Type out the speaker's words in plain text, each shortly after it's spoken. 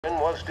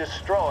Was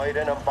destroyed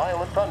in a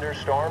violent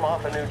thunderstorm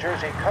off the New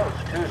Jersey coast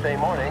Tuesday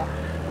morning,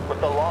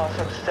 with the loss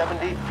of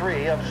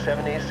 73 of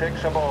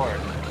 76 aboard.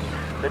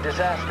 The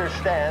disaster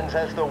stands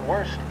as the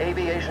worst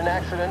aviation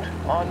accident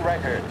on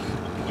record.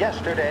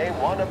 Yesterday,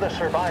 one of the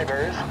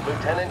survivors,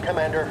 Lieutenant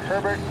Commander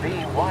Herbert V.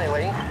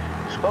 Wiley,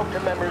 spoke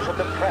to members of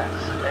the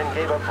press and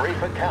gave a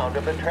brief account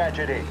of the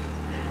tragedy.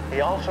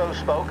 He also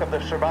spoke of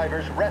the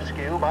survivors'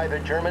 rescue by the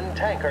German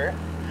tanker,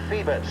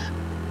 Phoebus.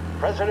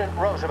 President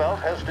Roosevelt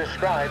has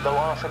described the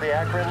loss of the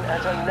Akron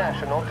as a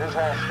national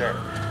disaster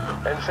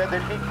and said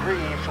that he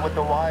grieves with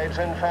the wives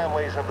and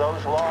families of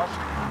those lost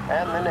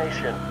and the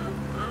nation.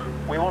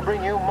 We will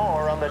bring you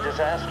more on the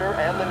disaster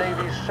and the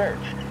Navy's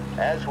search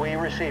as we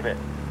receive it.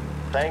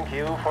 Thank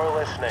you for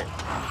listening.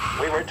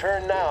 We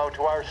return now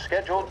to our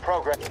scheduled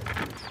program.